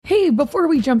Hey, before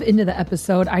we jump into the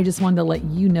episode, I just wanted to let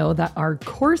you know that our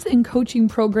course and coaching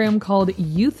program called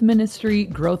Youth Ministry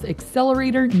Growth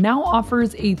Accelerator now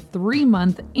offers a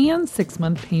 3-month and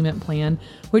 6-month payment plan,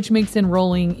 which makes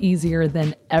enrolling easier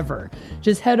than ever.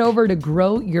 Just head over to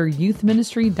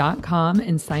growyouthministry.com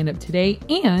and sign up today.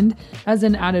 And as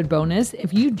an added bonus,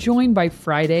 if you join by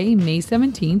Friday, May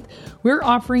 17th, we're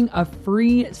offering a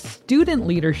free student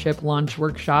leadership launch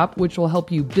workshop, which will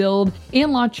help you build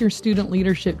and launch your student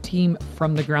leadership team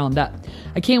from the ground up.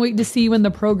 I can't wait to see you in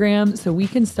the program so we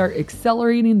can start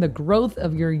accelerating the growth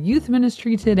of your youth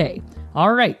ministry today.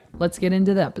 All right, let's get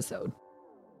into the episode.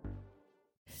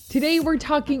 Today, we're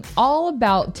talking all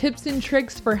about tips and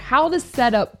tricks for how to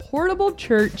set up portable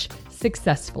church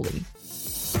successfully.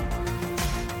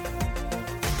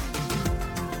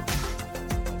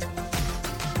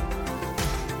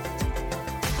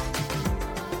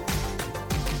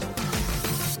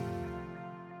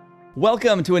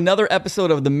 Welcome to another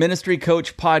episode of the Ministry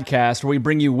Coach Podcast, where we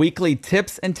bring you weekly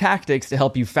tips and tactics to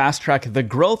help you fast track the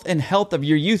growth and health of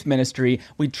your youth ministry.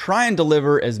 We try and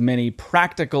deliver as many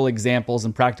practical examples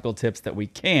and practical tips that we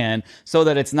can, so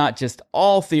that it's not just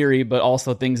all theory, but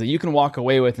also things that you can walk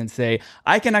away with and say,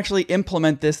 I can actually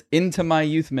implement this into my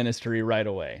youth ministry right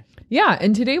away. Yeah,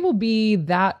 and today will be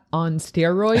that on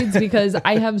steroids because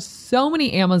I have so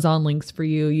many Amazon links for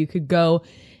you. You could go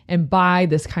and buy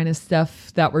this kind of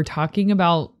stuff that we're talking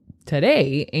about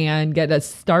today and get a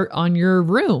start on your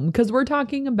room, because we're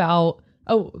talking about,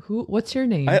 what's your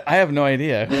name? I have no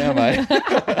idea. Who am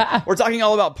I? We're talking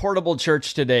all about portable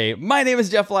church today. My name is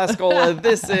Jeff Lascola.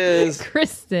 This is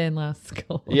Kristen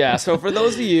Lascola. Yeah, so for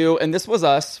those of you, and this was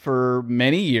us for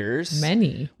many years,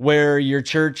 where your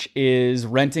church is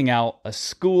renting out a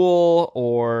school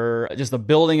or just a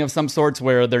building of some sorts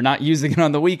where they're not using it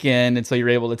on the weekend, and so you're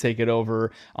able to take it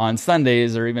over on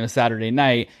Sundays or even a Saturday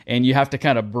night, and you have to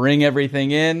kind of bring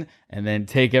everything in and then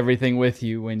take everything with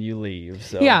you when you leave.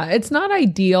 So yeah, it's not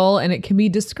ideal, and it can be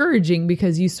discouraging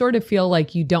because you sort of feel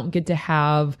like you don't get to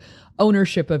have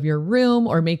ownership of your room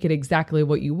or make it exactly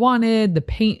what you wanted. The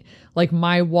paint, like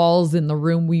my walls in the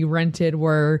room we rented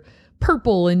were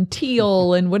purple and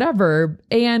teal and whatever,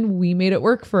 and we made it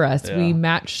work for us. Yeah. We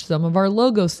matched some of our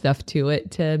logo stuff to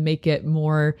it to make it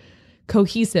more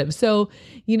cohesive. So,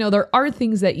 there are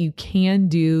things that you can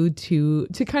do to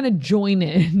kind of join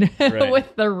in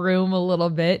with the room a little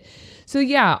bit. So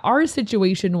yeah, our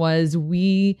situation was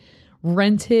we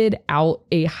rented out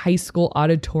a high school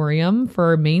auditorium for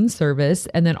our main service,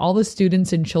 and then all the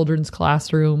students in children's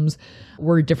classrooms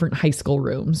were different high school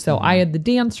rooms. So I had the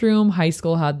dance room, high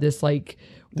school had this like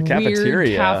the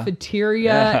weird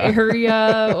cafeteria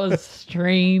area. It was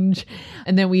strange.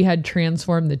 And then we had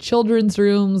transformed the children's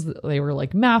rooms. They were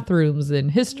like math rooms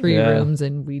and history rooms,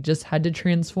 and we just had to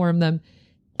transform them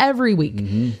every week.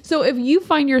 Mm-hmm. So if you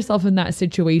find yourself in that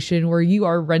situation where you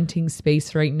are renting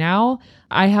space right now,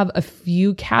 I have a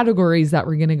few categories that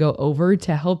we're going to go over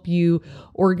to help you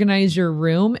organize your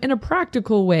room in a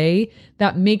practical way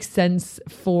that makes sense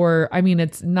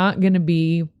it's not going to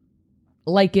be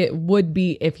like it would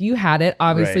be if you had it,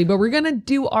 obviously, but we're going to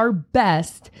do our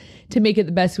best to make it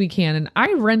the best we can. And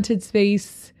I rented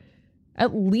space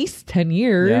at least 10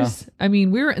 years. Yeah. We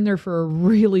were in there for a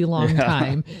really long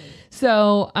time.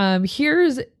 So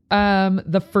here's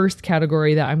the first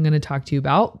category that I'm going to talk to you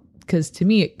about, because to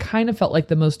me, it kind of felt like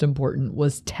the most important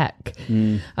was tech,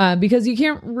 because you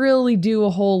can't really do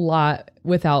a whole lot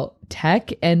without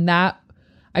tech. And that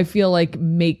I feel like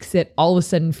makes it all of a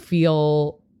sudden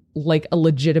feel like a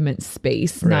legitimate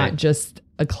space, not just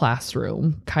a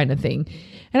classroom kind of thing.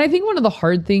 And I think one of the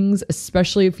hard things,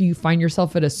 especially if you find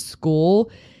yourself at a school,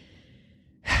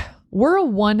 we're a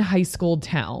one high school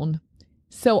town.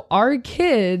 So our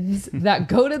kids that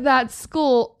go to that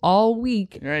school all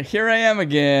week. Right, here I am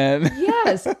again.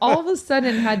 Yes, all of a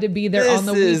sudden had to be there on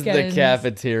the weekends. This is the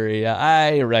cafeteria.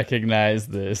 I recognize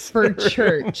this. For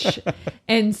church.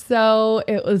 And so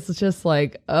it was just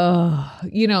like,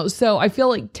 so I feel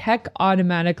like tech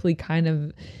automatically kind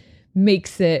of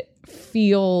makes it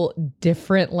feel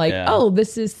different. Like,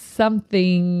 this is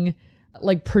something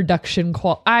like production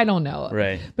quality. I don't know.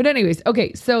 Right. But anyways,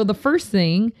 okay. So the first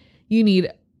thing, you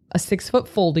need a 6-foot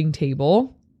folding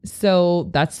table. So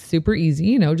that's super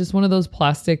easy, just one of those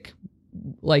plastic,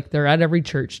 like they're at every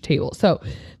church table. So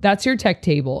that's your tech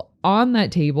table. On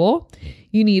that table,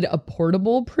 you need a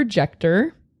portable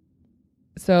projector.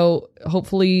 So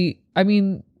hopefully,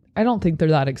 I don't think they're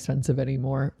that expensive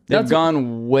anymore. They've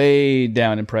gone way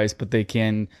down in price, but they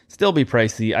can still be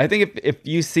pricey. I think if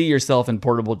you see yourself in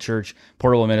portable church,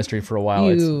 portable ministry for a while,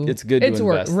 it's good to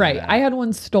invest right. in that. I had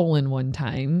one stolen one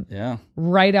time. Yeah.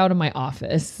 Right out of my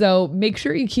office. So make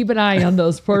sure you keep an eye on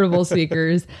those portable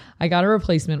speakers. I got a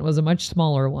replacement. It was a much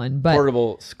smaller one, but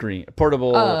portable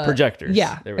projectors.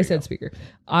 Yeah, I said speaker.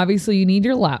 Obviously, you need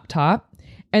your laptop,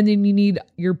 and then you need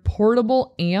your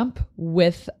portable amp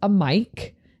with a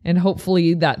mic, and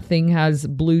hopefully that thing has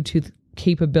Bluetooth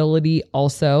capability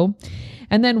also.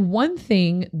 And then one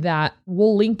thing that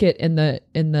we'll link it in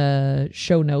the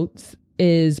show notes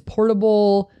is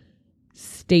portable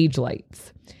stage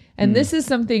lights. And this is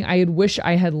something I wish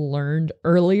I had learned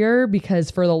earlier,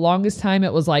 because for the longest time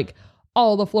it was like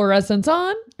all the fluorescents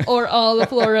on or all the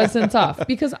fluorescents off,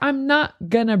 because I'm not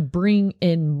gonna bring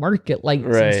in market lights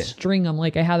and string them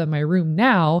like I have in my room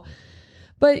now.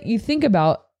 But you think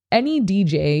about any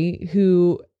DJ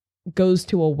who goes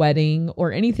to a wedding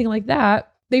or anything like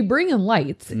that, they bring in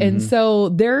lights. And so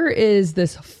there is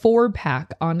this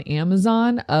 4-pack on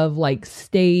Amazon of like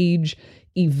stage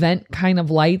event kind of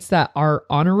lights that are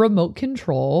on a remote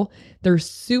control. They're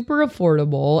super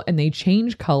affordable and they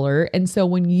change color. And so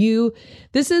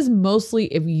this is mostly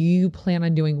if you plan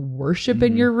on doing worship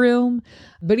in your room,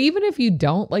 but even if you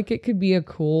don't, like, it could be a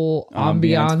cool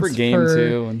ambiance for games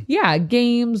too. Yeah,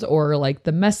 games or like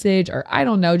the message, or I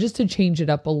don't know, just to change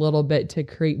it up a little bit to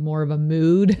create more of a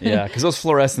mood. Yeah, because those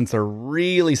fluorescents are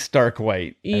really stark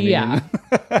white.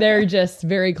 They're just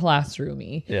very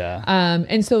classroomy. Yeah.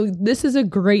 And so this is a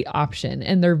great option,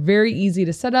 and they're very easy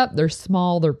to set up. They're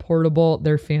small, they're portable,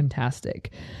 they're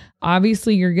fantastic.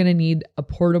 Obviously, you're going to need a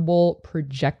portable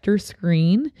projector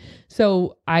screen.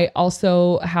 So I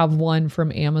also have one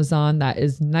from Amazon that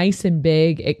is nice and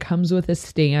big. It comes with a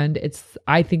stand. It's,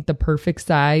 I think, the perfect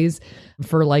size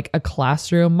for like a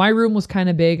classroom. My room was kind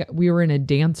of big. We were in a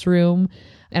dance room,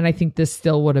 and I think this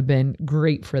still would have been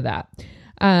great for that.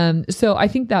 So I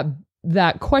think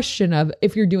that question of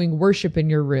if you're doing worship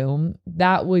in your room,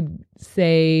 that would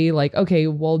say like, okay,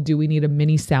 well, do we need a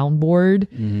mini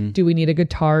soundboard? Do we need a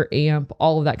guitar amp?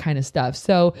 All of that kind of stuff.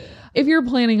 So if you're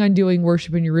planning on doing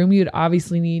worship in your room, you'd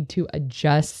obviously need to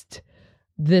adjust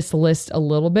this list a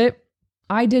little bit.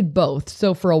 I did both.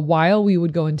 So for a while, we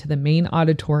would go into the main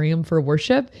auditorium for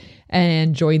worship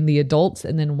and join the adults.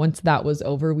 And then once that was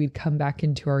over, we'd come back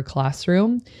into our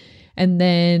classroom. And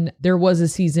then there was a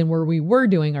season where we were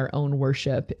doing our own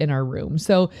worship in our room.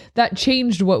 So that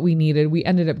changed what we needed. We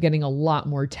ended up getting a lot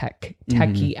more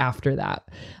techie after that.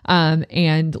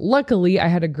 And luckily I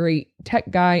had a great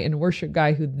tech guy and worship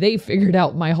guy who they figured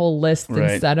out my whole list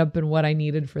and setup and what I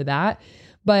needed for that.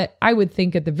 But I would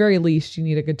think at the very least you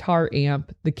need a guitar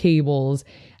amp, the cables,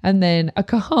 and then a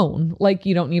cajon. Like,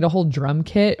 you don't need a whole drum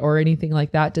kit or anything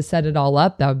like that to set it all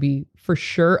up. That would be for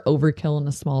sure overkill in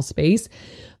a small space.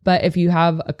 But if you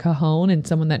have a cajon and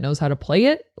someone that knows how to play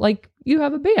it, like, you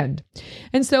have a band.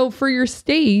 And so for your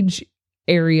stage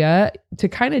area, to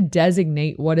kind of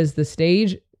designate what is the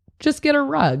stage, just get a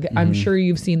rug. I'm sure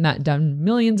you've seen that done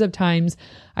millions of times.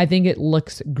 I think it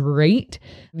looks great.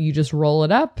 You just roll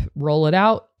it up, roll it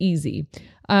out, easy.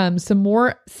 Some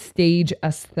more stage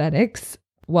aesthetics.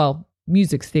 Well,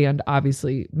 music stand,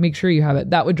 obviously. Make sure you have it.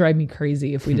 That would drive me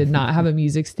crazy if we did not have a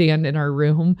music stand in our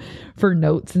room for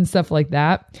notes and stuff like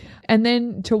that. And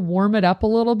then to warm it up a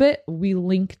little bit, we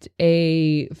linked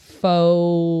a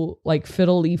faux, like,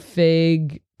 fiddly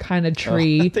fig kind of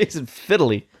tree. I think it's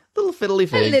fiddly. Little fiddly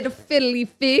fig. A little fiddly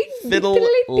fig. Fiddle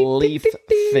leaf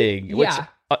fig. Which, yeah.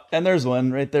 And there's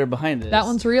one right there behind it. That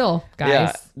one's real, guys.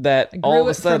 Yeah, that all of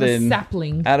a sudden,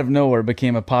 sapling. out of nowhere,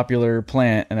 became a popular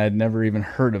plant, and I'd never even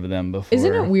heard of them before.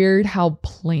 Isn't it weird how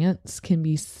plants can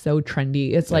be so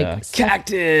trendy? It's like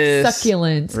cactus,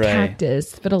 succulents,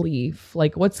 cactus, fiddle leaf.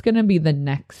 Like, what's going to be the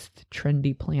next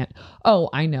trendy plant? Oh,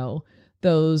 I know.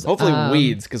 Those hopefully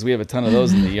weeds, because we have a ton of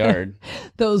those in the yard.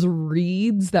 Those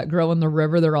reeds that grow in the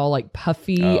river, they're all like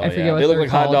puffy. I forget what they look they're like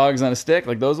called. hot dogs on a stick,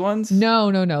 like those ones.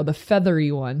 No, the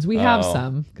feathery ones. We have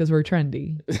some because we're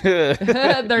trendy. You're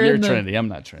trendy. I'm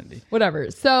not trendy.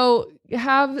 Whatever. So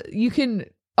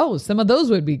some of those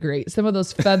would be great. Some of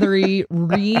those feathery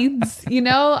reeds.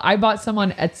 I bought some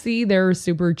on Etsy. They're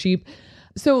super cheap.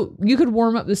 So you could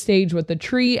warm up the stage with the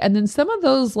tree, and then some of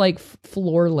those like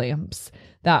floor lamps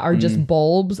that are just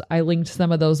bulbs. I linked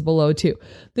some of those below too.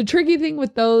 The tricky thing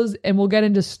with those, and we'll get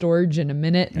into storage in a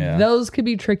minute, those could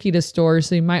be tricky to store.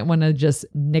 So you might want to just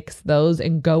nix those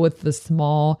and go with the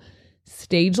small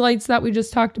stage lights that we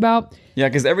just talked about. Yeah,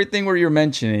 because everything where you're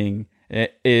mentioning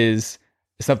is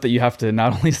stuff that you have to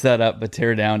not only set up, but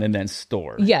tear down and then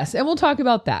store. Yes, and we'll talk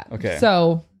about that. Okay.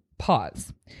 So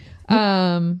pause.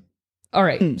 All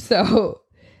right. So,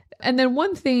 and then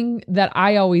one thing that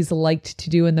I always liked to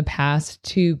do in the past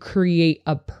to create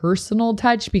a personal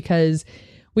touch, because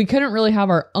we couldn't really have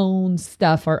our own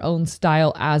stuff, our own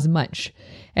style as much.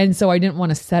 And so I didn't want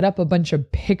to set up a bunch of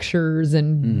pictures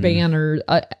and banners.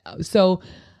 So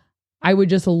I would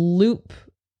just loop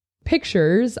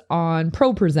pictures on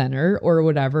ProPresenter or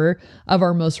whatever of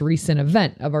our most recent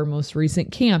event, of our most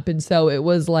recent camp. And so it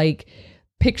was like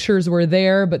pictures were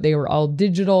there, but they were all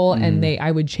digital, and I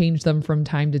would change them from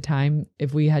time to time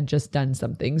if we had just done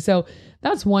something. So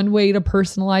that's one way to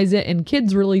personalize it. And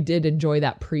kids really did enjoy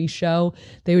that pre-show.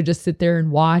 They would just sit there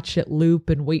and watch it loop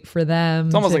and wait for them.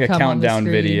 It's almost like a countdown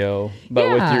video,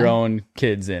 but with your own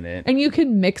kids in it. And you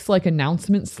can mix like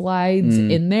announcement slides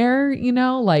in there, you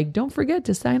know, like don't forget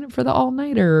to sign up for the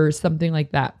all-nighter or something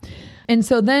like that. And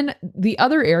so then the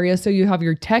other area, so you have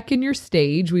your tech and your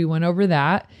stage. We went over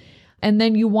that. And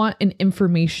then you want an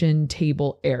information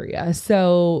table area.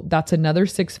 So that's another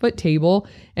 6-foot table.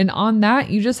 And on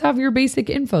that, you just have your basic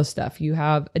info stuff. You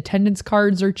have attendance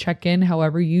cards or check-in,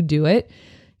 however you do it.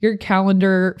 Your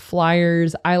calendar,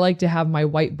 flyers. I like to have my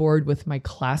whiteboard with my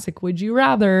classic would you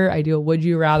rather. I do a would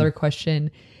you rather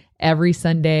question every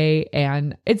Sunday.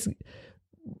 And it's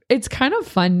kind of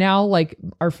fun now. Like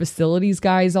our facilities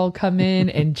guys all come in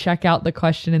and check out the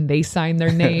question and they sign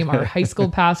their name. Our high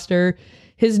school pastor,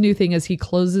 his new thing is he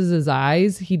closes his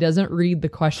eyes. He doesn't read the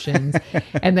questions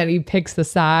and then he picks the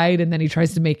side and then he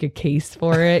tries to make a case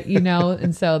for it, you know?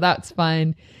 And so that's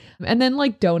fun. And then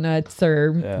like donuts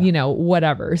or, you know,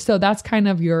 whatever. So that's kind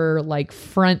of your like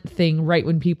front thing right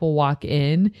when people walk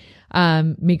in.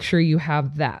 Make sure you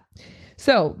have that.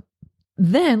 So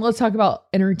then let's talk about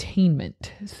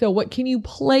entertainment. So what can you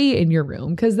play in your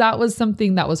room? Because that was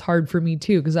something that was hard for me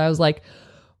too. Because I was like,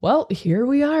 well, here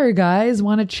we are, guys,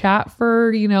 want to chat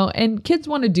for, you know, and kids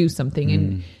want to do something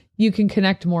and you can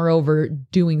connect more over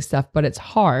doing stuff, but it's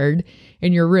hard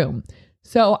in your room.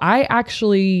 So I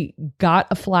actually got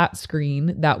a flat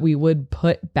screen that we would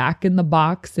put back in the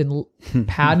box and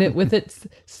pad it with its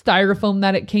styrofoam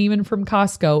that it came in from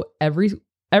Costco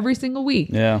every single week.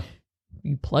 Yeah.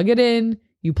 You plug it in,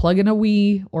 you plug in a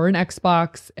Wii or an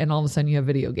Xbox, and all of a sudden you have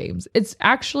video games. It's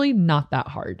actually not that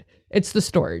hard. It's the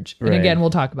storage. Right. And again,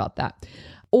 we'll talk about that.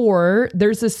 Or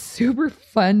there's a super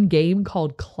fun game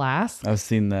called Clask. I've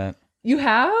seen that. You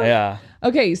have? Yeah.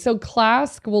 Okay, so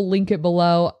Clask, we'll link it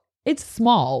below. It's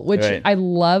small, which I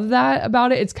love that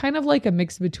about it. It's kind of like a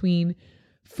mix between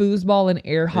foosball and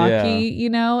air hockey, you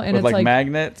know? And with it's like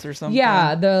magnets or something?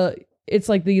 Yeah, it's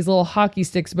like these little hockey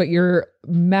sticks, but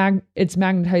it's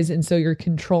magnetized, and so you're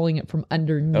controlling it from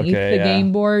underneath the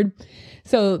game board.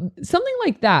 So something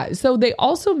like that. So they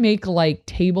also make like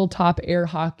tabletop air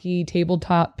hockey,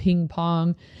 tabletop ping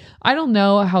pong. I don't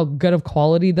know how good of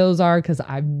quality those are because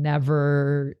I've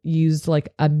never used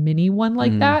like a mini one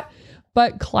like that.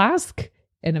 But Clask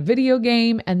in a video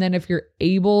game, and then if you're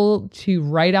able to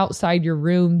right outside your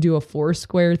room do a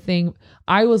 4-square thing.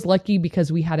 I was lucky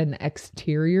because we had an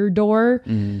exterior door,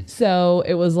 so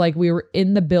it was like we were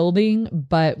in the building,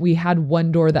 but we had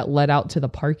one door that led out to the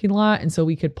parking lot, and so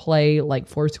we could play like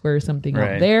 4-square something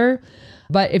out there.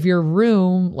 But if your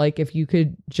room, like if you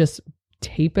could just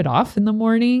tape it off in the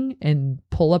morning and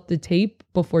pull up the tape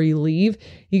before you leave,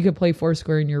 you could play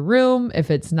 4-square in your room. If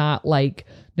it's not like,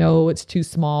 no, it's too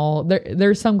small.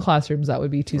 There's some classrooms that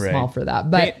would be too small for that.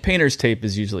 But painter's tape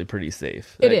is usually pretty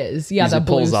safe. It is. Yeah. That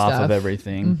pulls stuff off of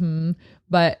everything.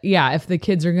 But yeah, if the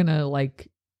kids are going to like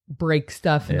break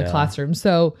stuff in the classroom.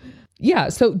 So yeah.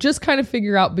 So just kind of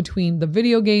figure out between the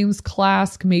video games,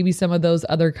 Clask, maybe some of those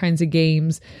other kinds of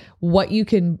games, what you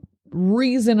can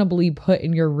reasonably put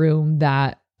in your room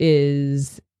that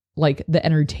is like the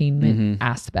entertainment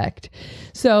aspect.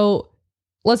 So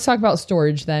let's talk about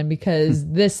storage then, because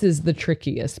this is the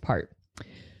trickiest part.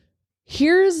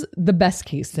 Here's the best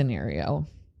case scenario.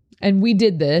 And we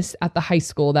did this at the high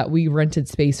school that we rented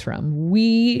space from.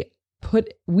 We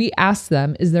asked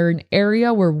them, is there an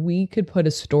area where we could put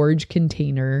a storage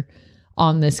container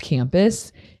on this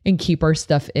campus and keep our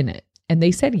stuff in it? And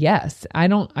they said yes.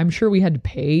 I'm sure we had to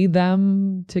pay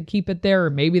them to keep it there, or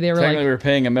maybe they were Technically, we were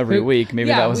paying them every week. Maybe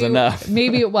that was enough.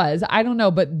 Maybe it was. I don't know,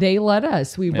 but they let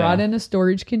us. We brought in a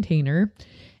storage container,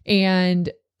 and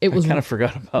it was kind of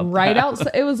forgot about right that.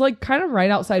 outside. It was like kind of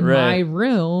right outside my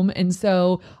room, and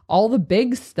so all the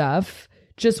big stuff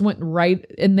just went right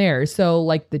in there. So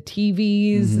like the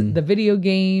TVs, the video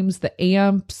games, the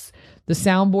amps, the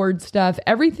soundboard stuff,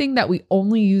 everything that we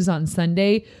only use on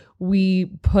Sunday, we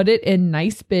put it in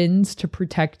nice bins to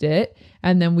protect it,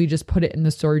 and then we just put it in the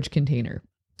storage container.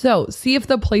 So see if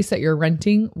the place that you're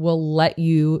renting will let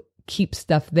you keep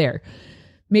stuff there.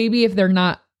 Maybe if they're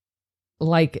not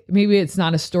like, maybe it's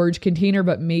not a storage container,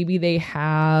 but maybe they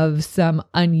have some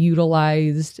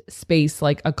unutilized space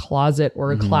like a closet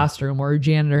or a classroom or a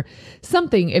janitor,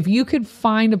 something. If you could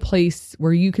find a place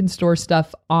where you can store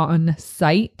stuff on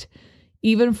site,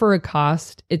 even for a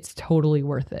cost, it's totally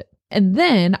worth it. And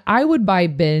then I would buy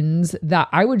bins that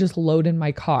I would just load in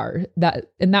my car. That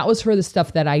was for the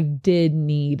stuff that I did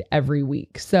need every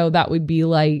week. So that would be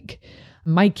like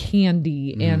my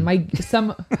candy and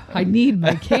I need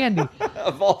my candy.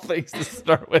 Of all things to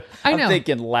start with, I know. I'm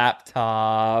thinking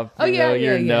laptop,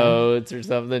 your notes or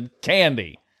something.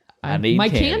 Candy. I need my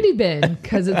candy bin,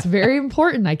 because it's very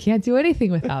important. I can't do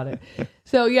anything without it.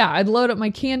 So yeah, I'd load up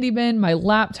my candy bin, my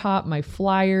laptop, my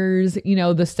flyers,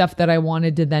 the stuff that I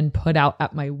wanted to then put out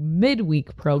at my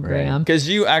midweek program. Because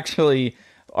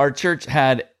our church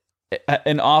had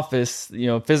an office,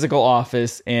 physical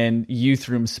office and youth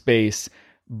room space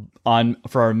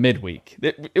for our midweek.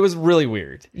 It was really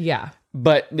weird. Yeah.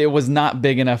 But it was not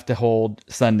big enough to hold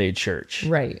Sunday church.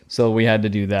 Right. So we had to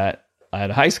do that at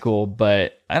high school.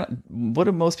 But what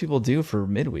do most people do for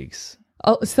midweeks?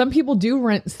 Oh, some people do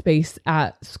rent space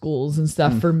at schools and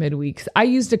stuff for midweeks. I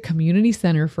used a community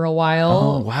center for a while.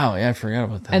 Oh, wow. Yeah, I forgot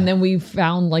about that. And then we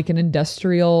found like an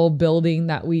industrial building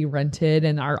that we rented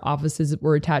and our offices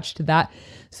were attached to that.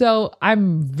 So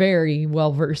I'm very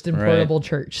well versed in portable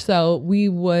church. So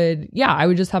I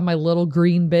would just have my little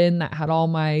green bin that had all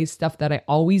my stuff that I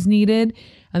always needed.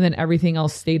 And then everything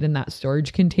else stayed in that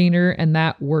storage container. And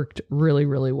that worked really,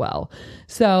 really well.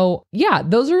 So yeah,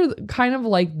 those are kind of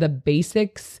like the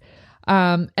basics.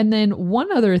 And then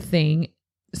one other thing,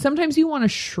 sometimes you want to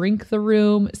shrink the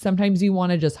room. Sometimes you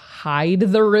want to just hide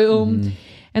the room.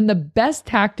 And the best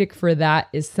tactic for that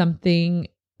is something,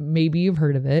 maybe you've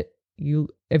heard of it.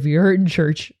 If you're in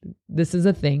church, this is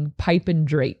a thing, pipe and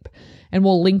drape. And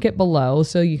we'll link it below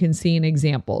so you can see an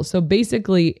example. So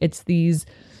basically it's these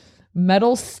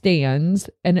metal stands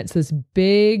and it's this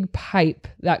big pipe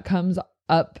that comes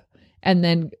up and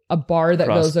then a bar that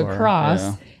goes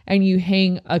across and you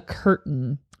hang a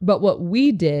curtain. But what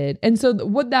we did, and so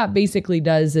what that basically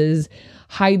does is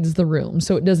hides the room.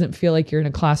 So it doesn't feel like you're in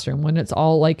a classroom when it's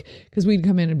all like, because we'd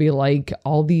come in and be like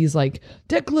all these like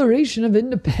Declaration of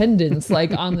Independence,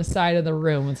 like on the side of the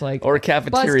room. It's like, or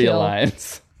cafeteria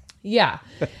lines. Yeah.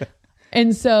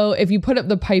 And so if you put up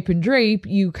the pipe and drape,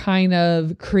 you kind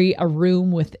of create a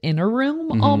room within a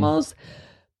room almost.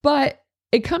 But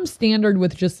it comes standard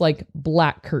with just like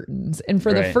black curtains. And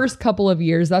for the first couple of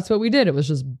years, that's what we did. It was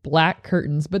just black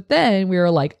curtains. But then we were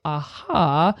like,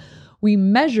 aha, we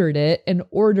measured it and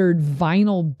ordered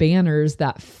vinyl banners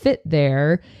that fit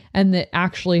there and that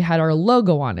actually had our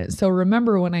logo on it. So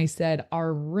remember when I said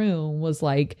our room was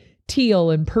like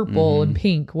teal and purple and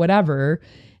pink, whatever.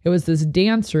 It was this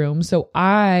dance room. So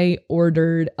I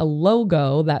ordered a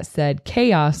logo that said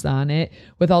Chaos on it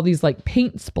with all these like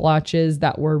paint splotches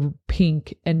that were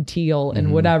pink and teal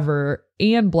and whatever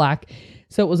and black.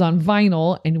 So it was on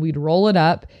vinyl and we'd roll it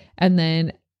up and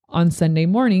then on Sunday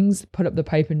mornings, put up the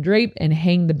pipe and drape and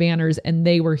hang the banners. And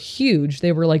they were huge.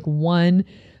 They were like one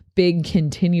big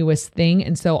continuous thing.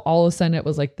 And so all of a sudden it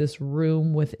was like this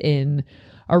room within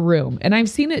a room. And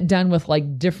I've seen it done with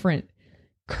like different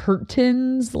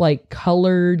curtains, like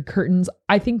colored curtains.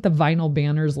 I think the vinyl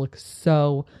banners look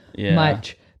so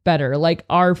much better. Like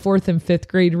our 4th and 5th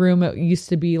grade room, it used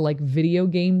to be like video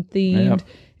game themed.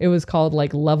 It was called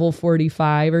like Level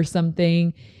 45 or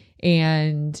something.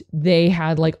 And they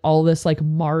had like all this like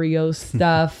Mario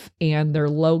stuff and their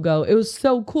logo. It was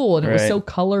so cool. And it was so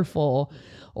colorful.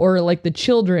 Or like the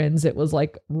children's, it was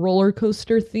like roller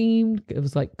coaster themed. It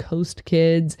was like Coast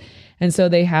Kids. And so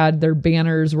they had their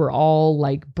banners were all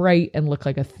like bright and looked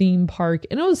like a theme park.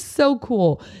 And it was so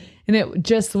cool. And it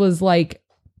just was like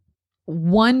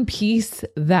one piece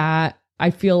that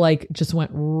I feel like just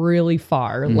went really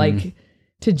far. Like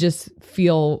to just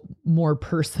feel more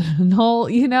personal,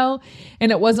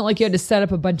 and it wasn't like you had to set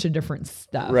up a bunch of different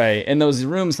stuff. Right. And those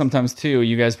rooms sometimes too,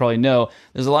 you guys probably know,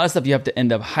 there's a lot of stuff you have to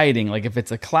end up hiding. Like if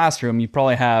it's a classroom, you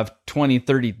probably have 20,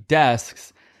 30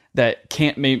 desks that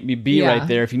can't maybe be right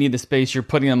there. If you need the space, you're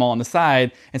putting them all on the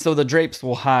side. And so the drapes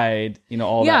will hide,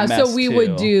 all that mess so we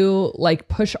would do like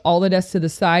push all the desks to the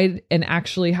side and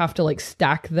actually have to like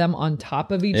stack them on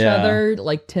top of each other,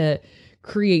 like to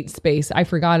create space. I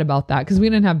forgot about that because we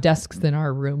didn't have desks in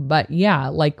our room, but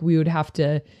like we would have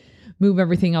to move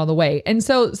everything out of the way. And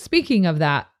so speaking of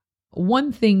that,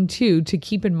 one thing too to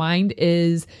keep in mind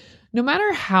is no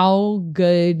matter how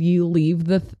good you leave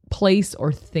the place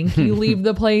or think you leave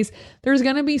the place, there's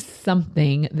going to be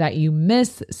something that you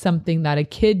miss, something that a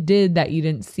kid did that you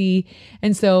didn't see.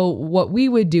 And so what we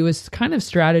would do is kind of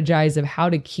strategize of how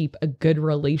to keep a good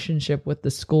relationship with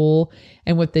the school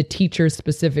and with the teachers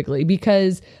specifically,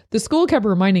 because the school kept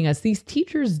reminding us these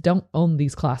teachers don't own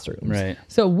these classrooms. Right.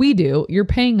 So we do. You're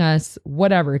paying us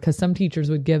whatever, because some teachers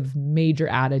would give major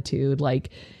attitude,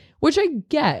 like, which I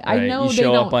get. Right. I know you they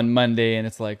show don't up on Monday and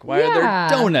it's like, why are there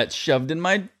donuts shoved in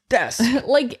my desk?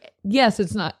 like, yes,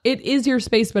 it's not. It is your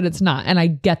space, but it's not. And I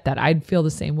get that. I'd feel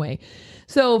the same way.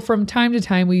 So from time to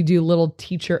time, we do little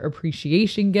teacher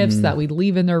appreciation gifts that we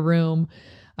leave in their room.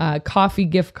 Coffee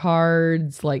gift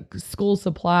cards, like school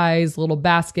supplies, little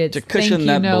baskets. To cushion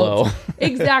that blow.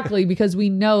 Exactly, because we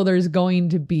know there's going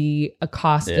to be a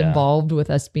cost involved with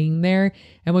us being there.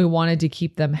 And we wanted to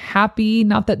keep them happy.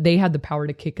 Not that they had the power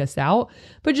to kick us out,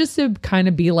 but just to kind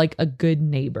of be like a good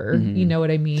neighbor. You know what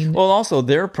I mean? Well, also,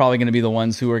 they're probably going to be the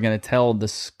ones who are going to tell the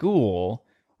school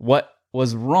what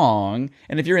was wrong.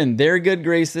 And if you're in their good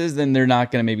graces, then they're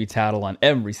not going to maybe tattle on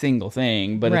every single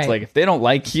thing. But it's like, if they don't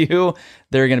like you,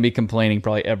 they're going to be complaining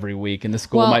probably every week. And the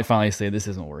school might finally say, this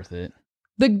isn't worth it.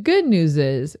 The good news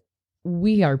is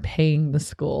we are paying the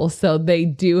school. So they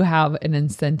do have an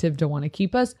incentive to want to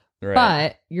keep us. Right.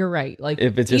 But you're right. Like,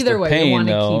 if it's just either way, pain, we want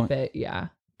to though, keep it. Yeah.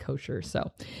 Kosher. So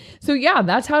yeah,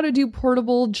 that's how to do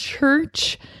portable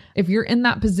church. If you're in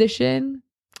that position,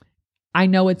 I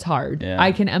know it's hard. Yeah.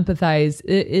 I can empathize.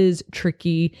 It is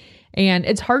tricky and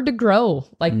it's hard to grow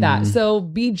like that. So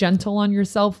be gentle on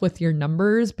yourself with your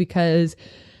numbers, because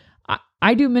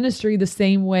I do ministry the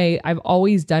same way. I've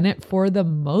always done it for the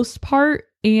most part.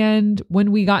 And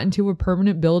when we got into a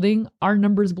permanent building, our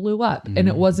numbers blew up. And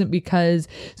it wasn't because,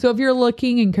 so if you're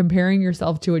looking and comparing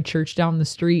yourself to a church down the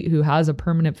street who has a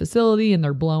permanent facility and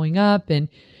they're blowing up and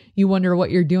you wonder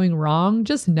what you're doing wrong,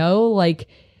 just know, like,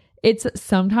 it's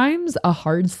sometimes a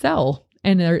hard sell,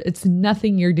 and it's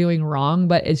nothing you're doing wrong,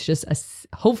 but it's just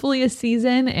hopefully a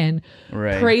season, and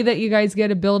pray that you guys get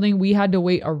a building. We had to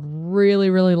wait a really,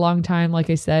 really long time.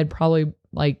 Like I said, probably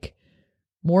like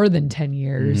more than 10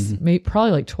 years, maybe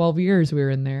probably like 12 years we were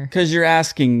in there. Because you're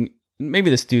asking,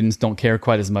 maybe the students don't care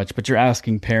quite as much, but you're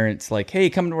asking parents like, hey,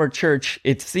 come to our church.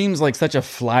 It seems like such a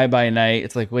fly-by-night.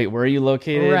 It's like, wait, where are you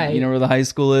located? Right. You know where the high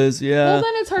school is? Yeah. Well,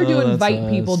 then it's hard to invite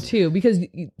people too, because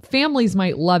families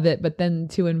might love it, but then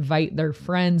to invite their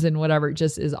friends and whatever, it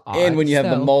just is odd. And when you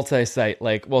have the multi-site,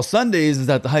 like, well, Sundays is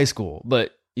at the high school,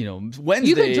 but you know, Wednesdays.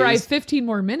 You could drive 15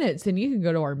 more minutes and you can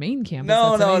go to our main campus.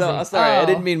 No. Sorry, I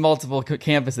didn't mean multiple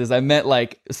campuses. I meant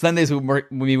like Sundays we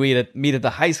meet at the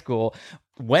high school.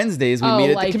 Wednesdays we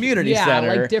meet at the community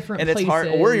center. Like different and it's places.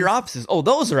 hard. Where are your offices? Oh,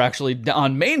 those are actually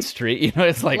on Main Street. You know,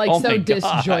 it's like oh so my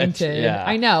disjointed. Yeah.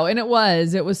 I know, and it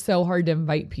was so hard to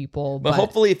invite people. But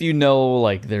hopefully, if you know,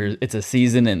 like it's a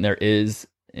season and there is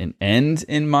an end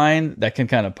in mind, that can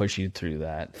kind of push you through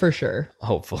that. For sure.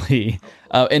 Hopefully.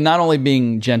 And not only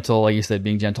being gentle, like you said,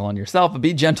 being gentle on yourself, but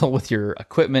be gentle with your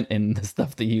equipment and the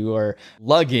stuff that you are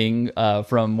lugging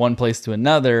from one place to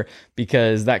another,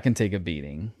 because that can take a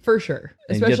beating. For sure.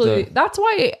 Especially, that's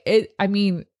why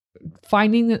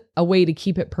finding a way to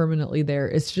keep it permanently there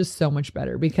is just so much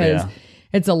better, because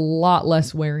it's a lot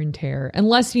less wear and tear,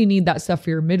 unless you need that stuff for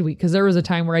your midweek. Because there was a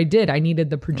time where I needed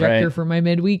the projector for my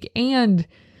midweek and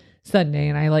Sunday,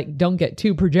 and I don't get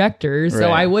two projectors. So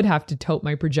I would have to tote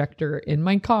my projector in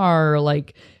my car,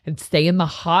 and stay in the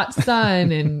hot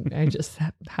sun, and I just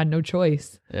had no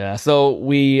choice. Yeah. So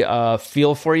we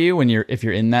feel for you if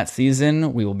you're in that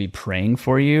season. We will be praying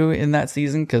for you in that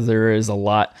season, because there is a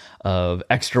lot of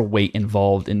extra weight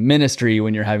involved in ministry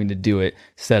when you're having to do it,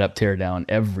 set up, tear down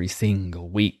every single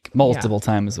week, multiple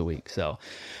times a week. So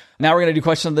now we're going to do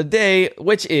question of the day,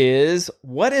 which is,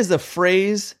 what is a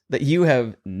phrase that you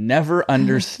have never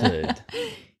understood?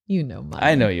 You know mine.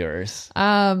 I know yours.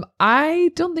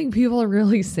 I don't think people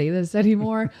really say this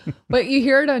anymore, but you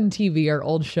hear it on TV or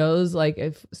old shows. Like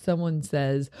if someone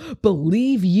says,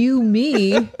 believe you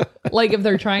me, like if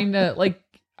they're trying to,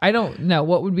 I don't know.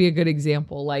 What would be a good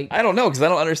example? I don't know, because I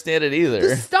don't understand it either.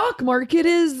 The stock market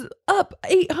is up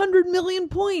 800 million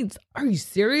points. Are you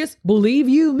serious? Believe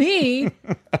you me.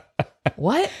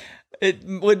 What? It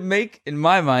would make, in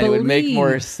my mind, it would make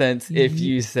more sense if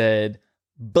you said,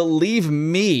 believe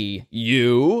me,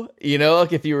 you. You know,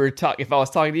 like if I was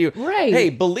talking to you. Right. Hey,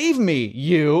 believe me,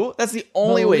 you. That's the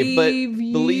only way. But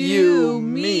believe you,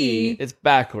 me. It's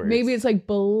backwards. Maybe it's like,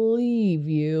 believe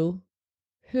you.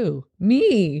 Who?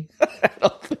 Me. I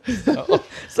don't think so.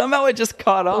 Somehow it just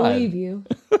caught on. Believe you.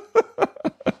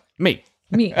 Me.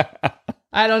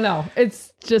 I don't know.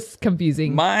 It's just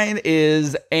confusing. Mine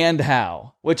is and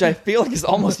how, which I feel like is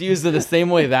almost used in the same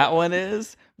way that one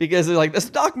is, because it's like the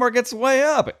stock market's way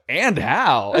up. And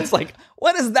how? It's like,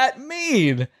 what does that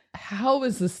mean? How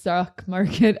is the stock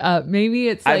market up? Maybe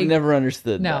it's like... I've never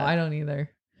understood No, that. I don't either.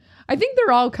 I think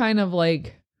they're all kind of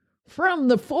like from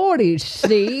the 40s,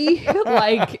 see?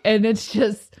 Like, and it's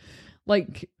just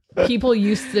like people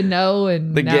used to know,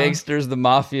 and The now... gangsters, the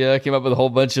mafia came up with a whole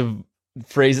bunch of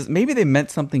phrases. Maybe they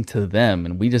meant something to them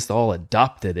and we just all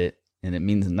adopted it and it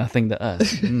means nothing to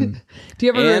us. Do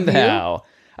you have a And review? how?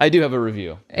 I do have a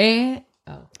review.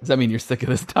 Oh, Does that mean you're sick of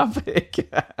this topic?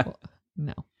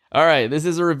 no. All right, this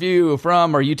is a review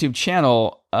from our YouTube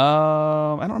channel.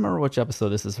 I don't remember which episode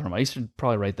this is from. I should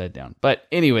probably write that down. But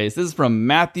anyways, this is from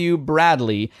Matthew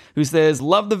Bradley, who says,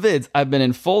 love the vids. I've been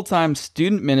in full-time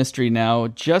student ministry now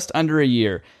just under a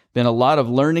year. Been a lot of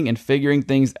learning and figuring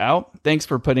things out. Thanks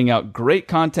for putting out great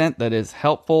content that is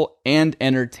helpful and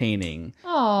entertaining. Oh,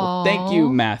 Well, thank you,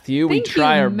 Matthew. We Thank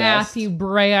try you, our Matthew best.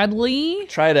 Bradley.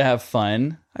 Try to have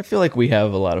fun. I feel like we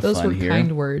have a lot of Those fun were here.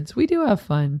 kind words. We do have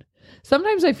fun.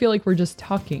 Sometimes I feel like we're just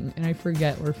talking and I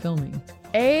forget we're filming.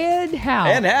 And how?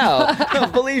 And how?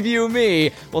 Believe you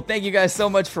me. Well, thank you guys so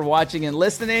much for watching and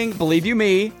listening. Believe you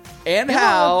me. And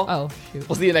how? Oh, shoot.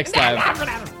 We'll see you next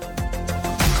time.